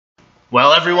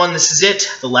Well, everyone, this is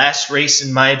it. The last race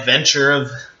in my adventure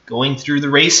of going through the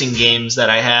racing games that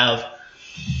I have.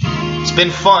 It's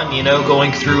been fun, you know,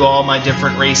 going through all my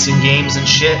different racing games and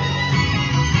shit.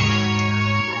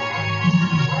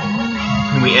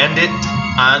 And we end it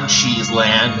on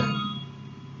Cheeseland.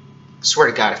 I swear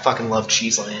to God, I fucking love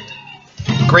Cheeseland.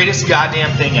 Greatest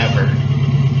goddamn thing ever.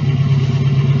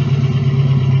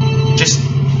 Just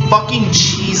fucking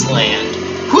Cheeseland.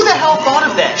 Who the hell thought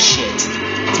of that shit?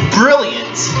 It's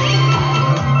brilliant.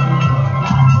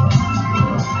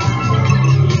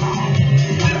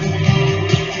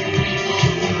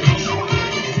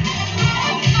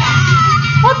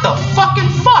 What the fucking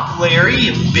fuck, Larry,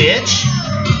 you bitch?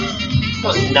 That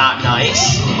was not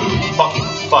nice. Fucking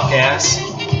fuck ass.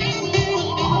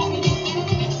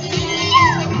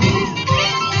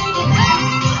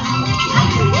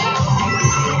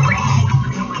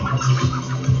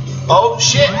 Oh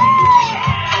shit!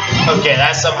 Okay,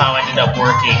 that somehow ended up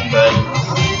working, but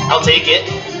I'll take it.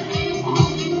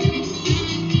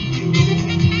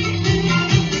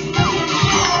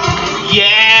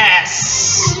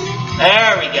 Yes!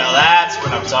 There we go, that's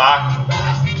what I'm talking about.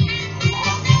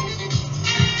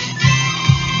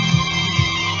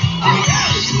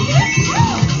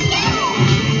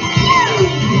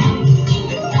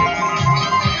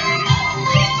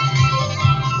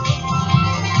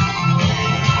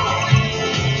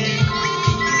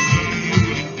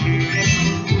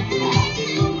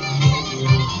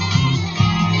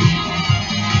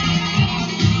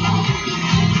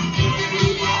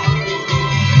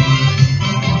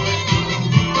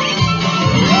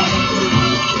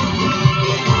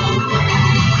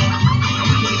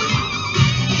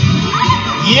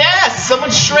 Yes!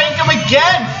 Someone shrank them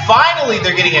again! Finally,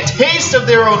 they're getting a taste of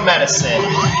their own medicine.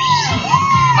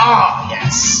 Ah,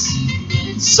 yes.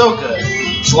 So good.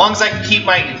 As long as I can keep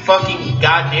my fucking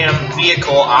goddamn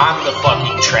vehicle on the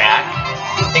fucking track,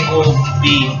 I think we'll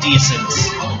be decent.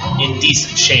 In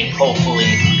decent shape,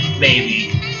 hopefully.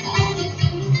 Maybe.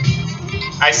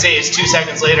 I say it's 2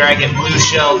 seconds later, I get blue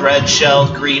shelled, red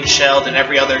shelled, green shelled, and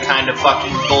every other kind of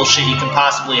fucking bullshit you can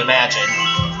possibly imagine.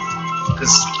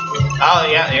 Because... oh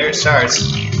yeah, there it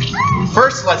starts.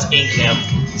 First, let's ink him.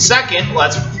 Second,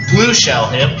 let's blue shell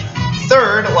him.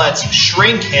 Third, let's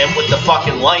shrink him with the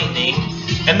fucking lightning.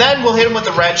 And then we'll hit him with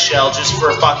the red shell just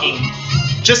for fucking...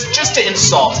 just to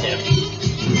insult him.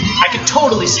 I could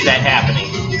totally see that happening.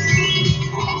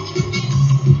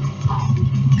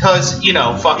 Because, you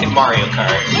know, fucking Mario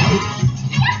Kart.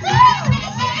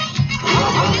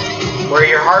 Where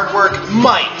your hard work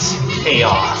might pay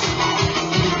off.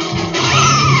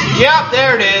 Yep,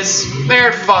 there it is. There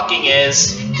it fucking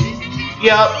is.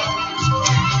 Yep.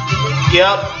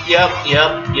 Yep.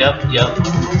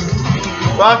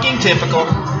 Fucking typical.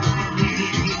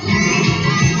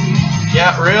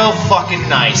 Yeah, real fucking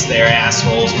nice there,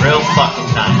 assholes. Real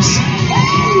fucking nice.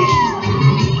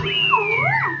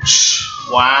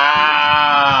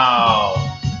 Wow.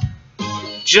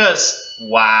 Just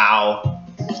wow.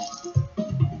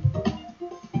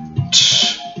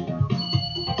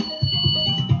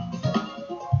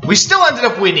 We still ended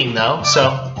up winning though,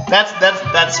 so that's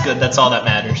good. That's all that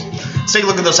matters. Let's take a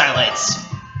look at those highlights.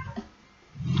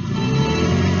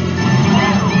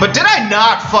 But did I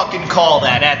not fucking call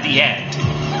that at the end?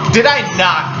 Did I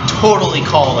not totally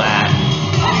call that?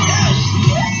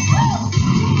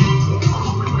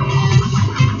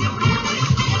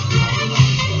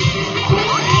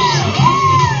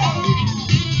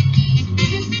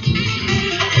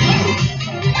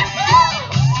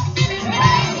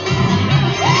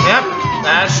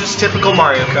 That's just typical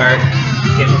Mario Kart.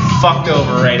 Getting fucked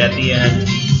over right at the end.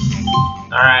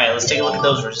 Alright, let's take a look at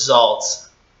those results.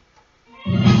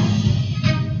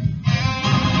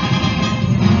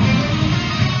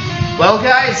 Well,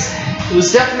 guys, it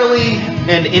was definitely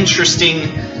an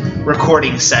interesting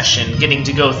recording session, getting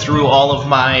to go through all of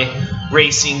my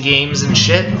racing games and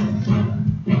shit.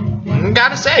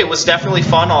 Gotta say, it was definitely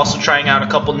fun, also trying out a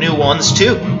couple new ones,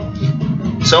 too.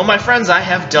 So, my friends, I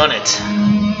have done it.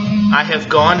 I have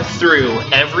gone through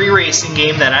every racing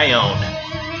game that I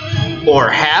own. Or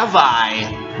have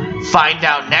I? Find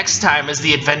out next time as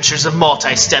the adventures of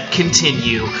Multi-Step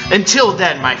continue. Until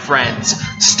then, my friends,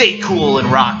 stay cool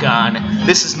and rock on.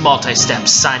 This is Multi-Step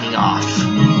signing off.